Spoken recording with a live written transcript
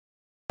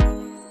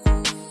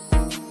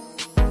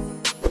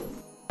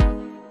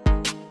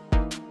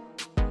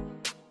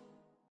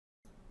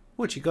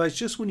Watch it guys,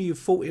 just when you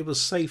thought it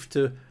was safe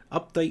to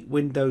update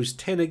Windows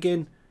 10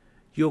 again,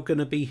 you're going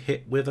to be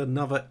hit with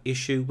another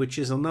issue, which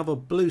is another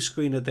blue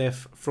screen of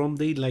death from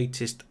the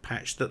latest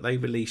patch that they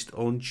released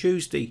on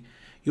Tuesday.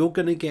 You're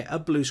going to get a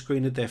blue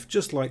screen of death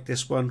just like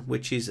this one,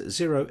 which is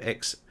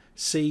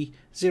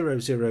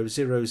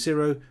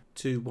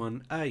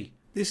 0xC000021A.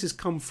 This has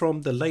come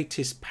from the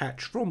latest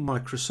patch from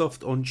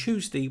Microsoft on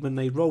Tuesday when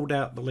they rolled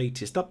out the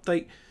latest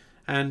update,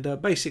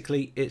 and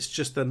basically it's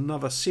just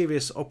another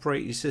serious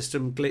operating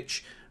system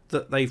glitch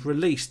that they've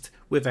released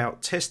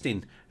without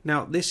testing.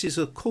 Now this is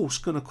of course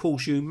going to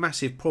cause you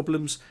massive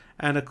problems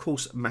and of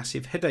course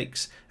massive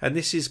headaches, and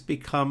this has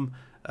become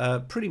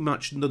pretty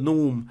much the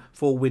norm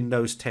for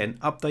Windows 10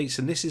 updates,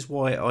 and this is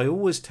why I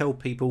always tell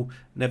people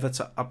never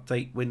to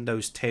update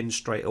Windows 10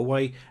 straight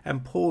away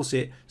and pause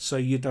it so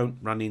you don't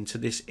run into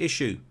this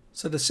issue.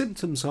 So the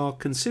symptoms are,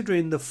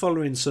 considering the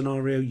following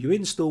scenario: you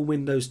install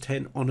Windows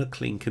 10 on a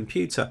clean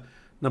computer.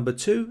 Number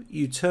 2,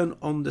 you turn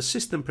on the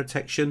system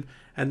protection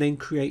and then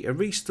create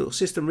a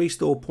system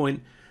restore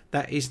point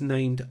that is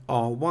named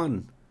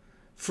R1.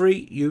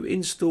 3, you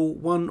install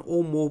one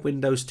or more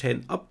Windows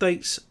 10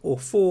 updates. Or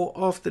 4,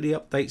 after the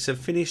updates have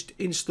finished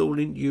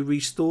installing, you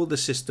restore the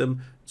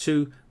system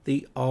to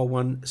the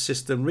R1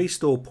 system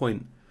restore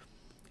point.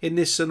 In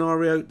this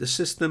scenario, the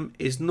system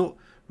is not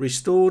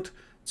restored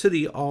to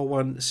the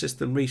R1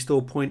 system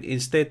restore point.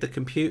 Instead, the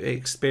computer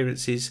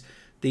experiences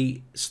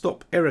the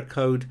stop error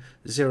code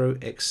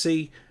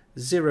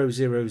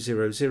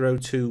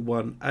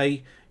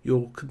 0xC000021A.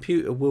 Your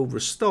computer will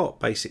restart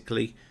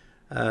basically,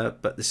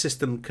 but the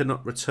system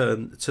cannot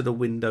return to the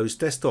Windows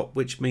desktop,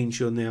 which means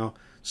you're now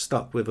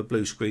stuck with a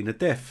blue screen of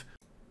death.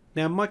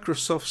 Now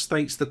Microsoft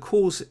states the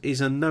cause is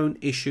a known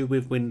issue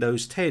with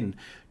Windows 10.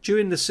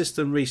 During the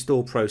system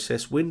restore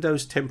process,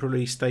 Windows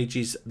temporarily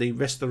stages the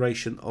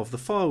restoration of the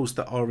files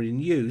that are in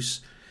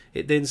use.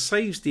 It then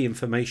saves the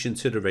information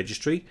to the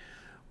registry.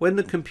 When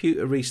the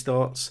computer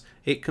restarts,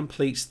 it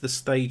completes the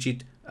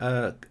staged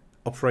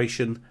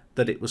operation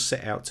that it was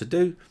set out to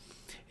do.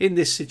 In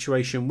this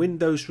situation,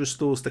 Windows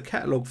restores the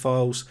catalog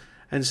files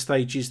and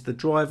stages the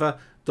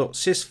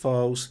driver.sys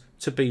files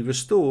to be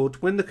restored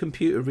when the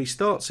computer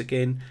restarts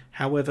again.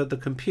 However, the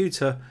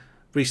computer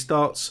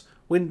restarts,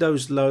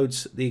 Windows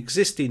loads the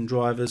existing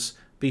drivers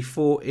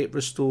before it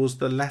restores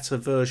the latter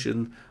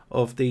version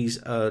of these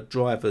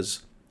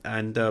drivers.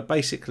 And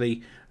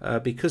basically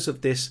because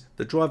of this,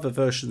 the driver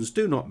versions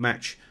do not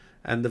match,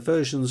 and the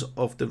versions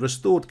of the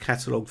restored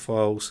catalog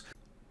files,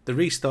 the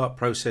restart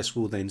process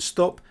will then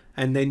stop,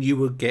 and then you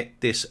will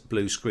get this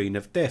blue screen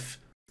of death.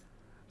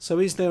 So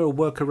is there a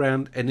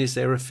workaround, and is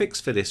there a fix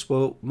for this?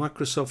 Well,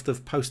 Microsoft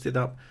have posted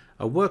up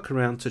a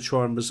workaround to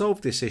try and resolve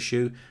this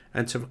issue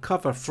and to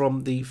recover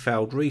from the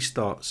failed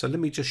restart. So let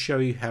me just show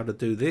you how to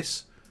do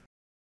this.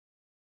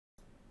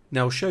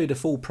 Now I'll show you the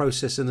full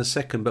process in a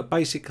second, but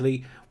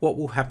basically what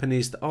will happen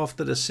is that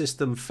after the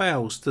system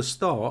fails to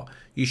start,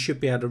 you should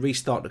be able to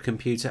restart the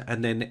computer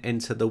and then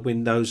enter the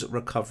Windows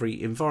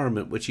recovery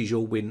environment, which is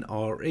your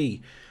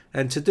WinRE.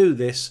 And to do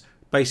this,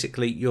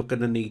 basically you're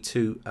going to need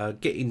to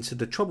get into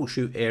the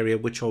troubleshoot area,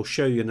 which I'll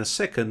show you in a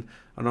second,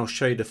 and I'll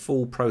show you the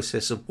full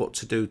process of what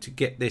to do to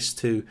get this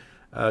to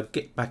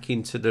get back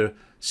into the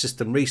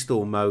system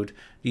restore mode.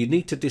 You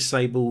need to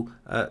disable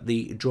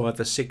the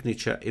driver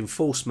signature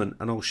enforcement,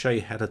 and I'll show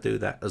you how to do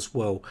that as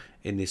well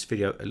in this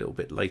video a little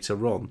bit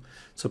later on.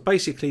 So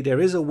basically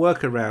there is a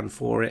workaround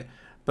for it,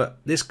 but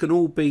this can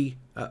all be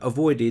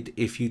avoided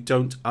if you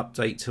don't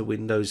update to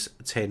Windows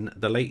 10,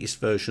 the latest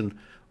version,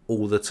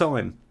 all the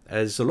time.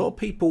 There's a lot of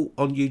people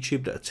on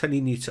YouTube that are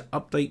telling you to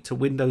update to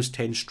Windows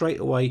 10 straight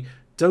away.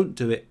 Don't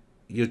do it.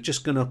 You're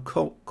just going to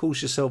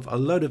cause yourself a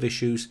load of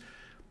issues.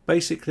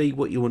 Basically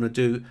what you want to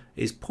do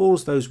is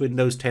pause those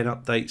Windows 10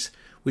 updates,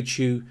 which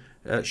you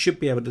should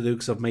be able to do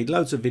because I've made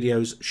loads of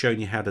videos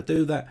showing you how to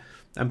do that,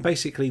 and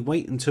basically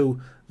wait until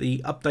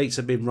the updates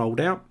have been rolled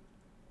out,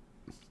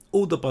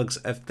 all the bugs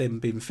have then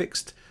been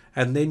fixed,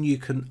 and then you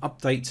can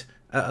update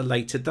at a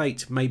later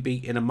date, maybe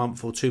in a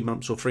month or 2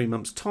 months or 3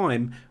 months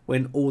time,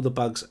 when all the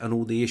bugs and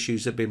all the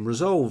issues have been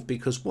resolved.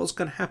 Because what's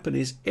going to happen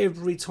is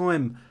every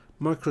time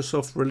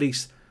Microsoft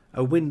release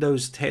a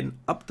Windows 10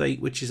 update,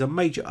 which is a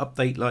major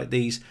update like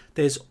these,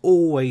 there's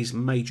always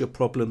major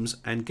problems,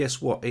 and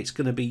guess what, it's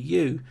going to be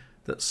you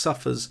that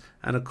suffers.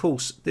 And of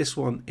course this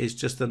one is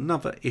just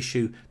another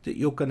issue that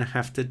you're going to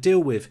have to deal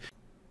with,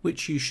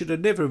 which you should have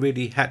never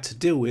really had to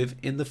deal with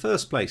in the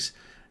first place.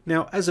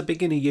 Now as a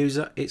beginner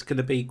user it's going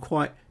to be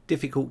quite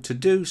difficult to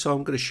do, so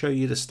I'm going to show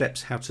you the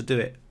steps how to do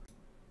it.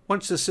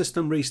 Once the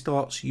system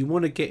restarts, you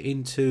want to get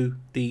into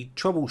the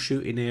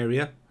troubleshooting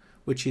area,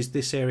 which is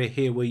this area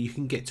here where you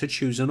can get to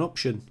choose an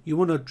option. You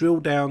want to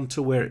drill down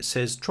to where it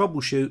says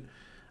troubleshoot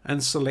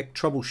and select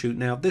troubleshoot.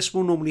 Now this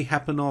will normally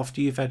happen after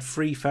you've had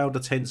 3 failed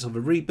attempts of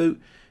a reboot.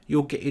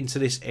 You'll get into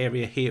this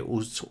area here, it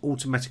will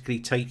automatically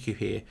take you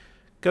here.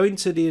 Go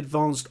into the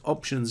advanced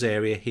options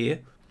area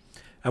here,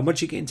 and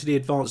once you get into the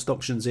advanced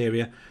options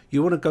area,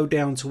 you want to go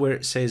down to where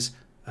it says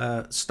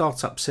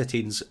startup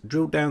settings.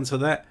 Drill down to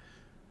that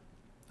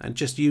and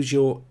just use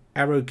your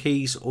arrow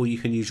keys or you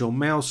can use your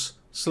mouse,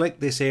 select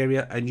this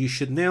area, and you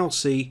should now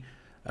see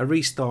a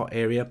restart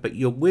area, but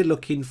we're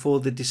looking for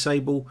the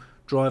disable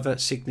driver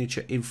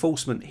signature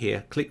enforcement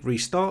here. Click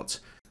restart.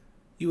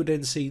 You will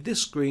then see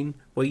this screen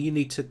where you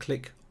need to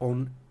click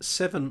on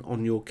 7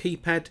 on your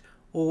keypad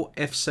or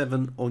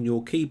F7 on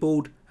your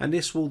keyboard, and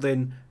this will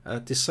then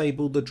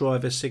disable the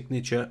driver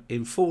signature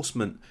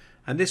enforcement,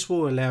 and this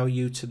will allow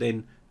you to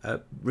then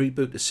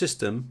reboot the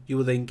system. You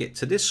will then get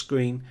to this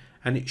screen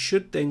and it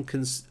should then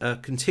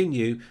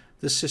continue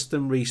the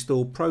system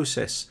restore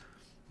process.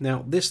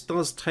 Now this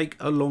does take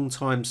a long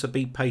time, so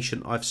be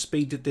patient. I've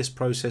speeded this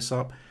process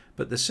up,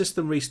 but the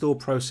system restore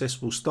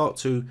process will start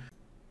to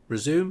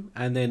resume,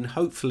 and then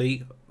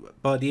hopefully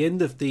by the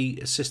end of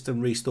the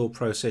system restore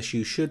process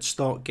you should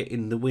start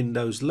getting the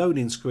Windows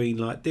loading screen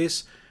like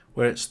this,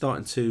 where it's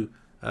starting to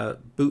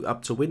boot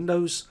up to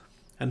Windows,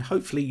 and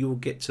hopefully you will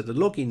get to the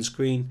login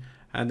screen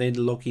and then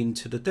log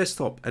into the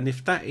desktop. And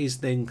if that is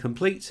then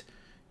complete,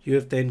 you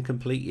have then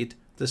completed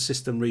the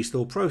system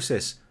restore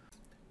process.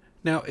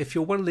 Now if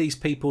you're one of these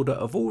people that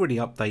have already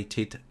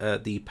updated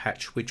the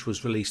patch which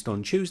was released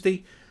on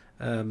Tuesday,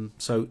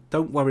 so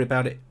don't worry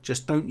about it,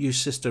 just don't use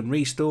system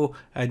restore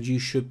and you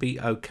should be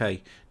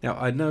okay. Now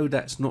I know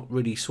that's not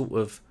really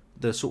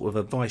the sort of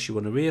advice you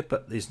want to hear,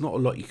 but there's not a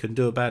lot you can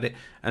do about it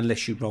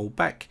unless you roll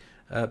back.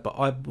 But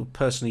I would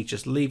personally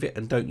just leave it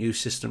and don't use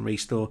system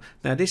restore.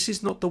 Now this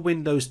is not the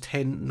Windows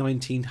 10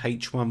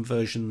 19H1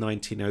 version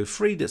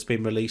 1903 that's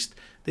been released.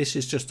 This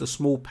is just a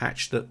small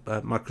patch that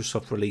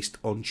Microsoft released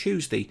on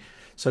Tuesday.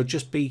 So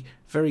just be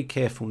very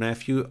careful. Now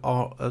if you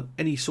are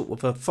any sort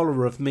of a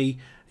follower of me,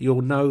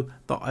 you'll know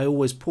that I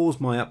always pause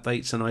my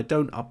updates and I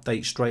don't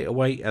update straight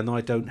away, and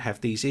I don't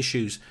have these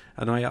issues,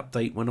 and I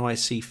update when I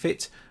see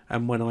fit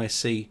and when I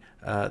see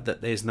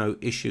that there's no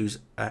issues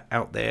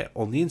out there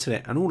on the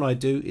internet. And all I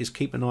do is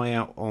keep an eye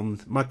out on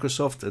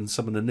Microsoft and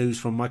some of the news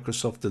from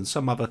Microsoft and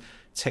some other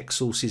tech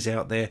sources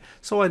out there,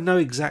 so I know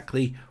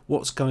exactly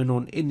what's going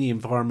on in the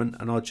environment,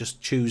 and I'll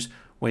just choose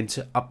when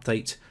to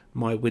update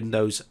my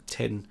Windows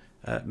 10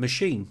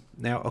 machine.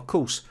 Now of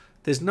course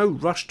there's no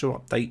rush to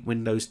update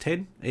Windows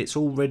 10. It's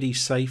already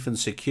safe and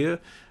secure.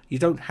 You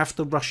don't have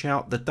to rush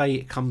out the day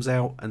it comes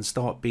out and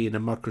start being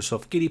a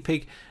Microsoft guinea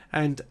pig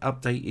and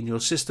updating your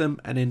system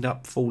and end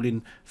up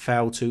falling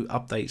foul to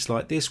updates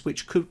like this,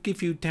 which could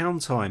give you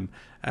downtime.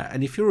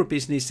 And if you're a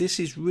business, this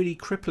is really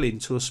crippling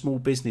to a small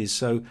business.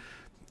 So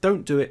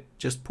don't do it.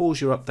 Just pause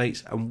your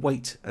updates and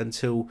wait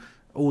until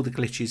all the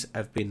glitches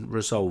have been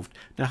resolved.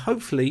 Now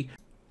hopefully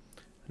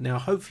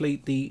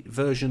the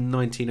version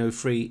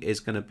 1903 is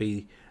going to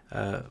be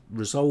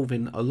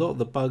resolving a lot of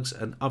the bugs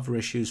and other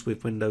issues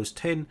with Windows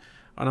 10,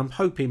 and I'm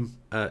hoping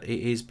it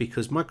is,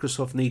 because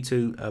Microsoft need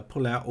to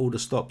pull out all the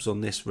stops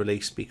on this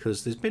release,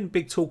 because there's been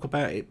big talk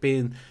about it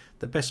being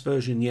the best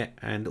version yet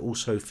and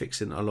also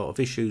fixing a lot of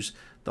issues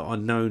that are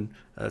known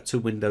to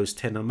Windows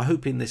 10. I'm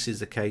hoping this is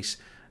the case,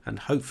 and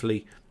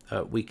hopefully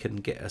we can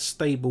get a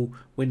stable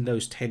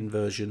Windows 10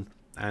 version,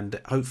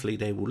 and hopefully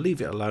they will leave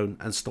it alone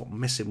and stop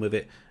messing with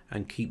it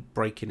and keep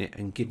breaking it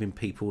and giving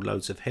people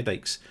loads of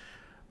headaches.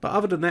 But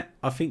other than that,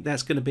 I think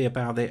that's going to be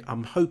about it.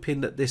 I'm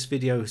hoping that this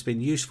video has been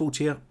useful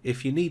to you.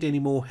 If you need any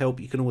more help,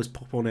 you can always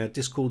pop on our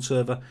Discord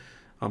server.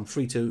 I'm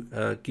free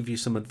to give you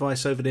some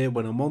advice over there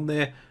when I'm on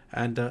there,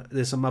 and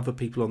there's some other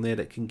people on there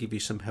that can give you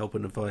some help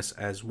and advice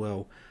as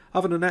well.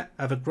 Other than that,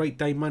 have a great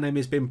day. My name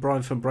has been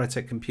Brian from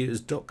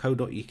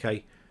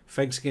briteccomputers.co.uk.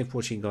 Thanks again for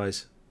watching,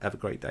 guys. Have a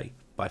great day.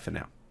 Bye for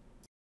now.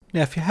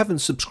 Now, if you haven't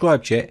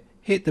subscribed yet,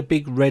 hit the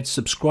big red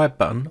subscribe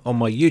button on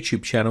my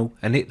YouTube channel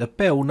and hit the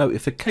bell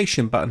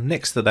notification button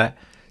next to that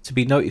to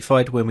be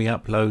notified when we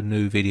upload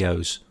new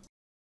videos.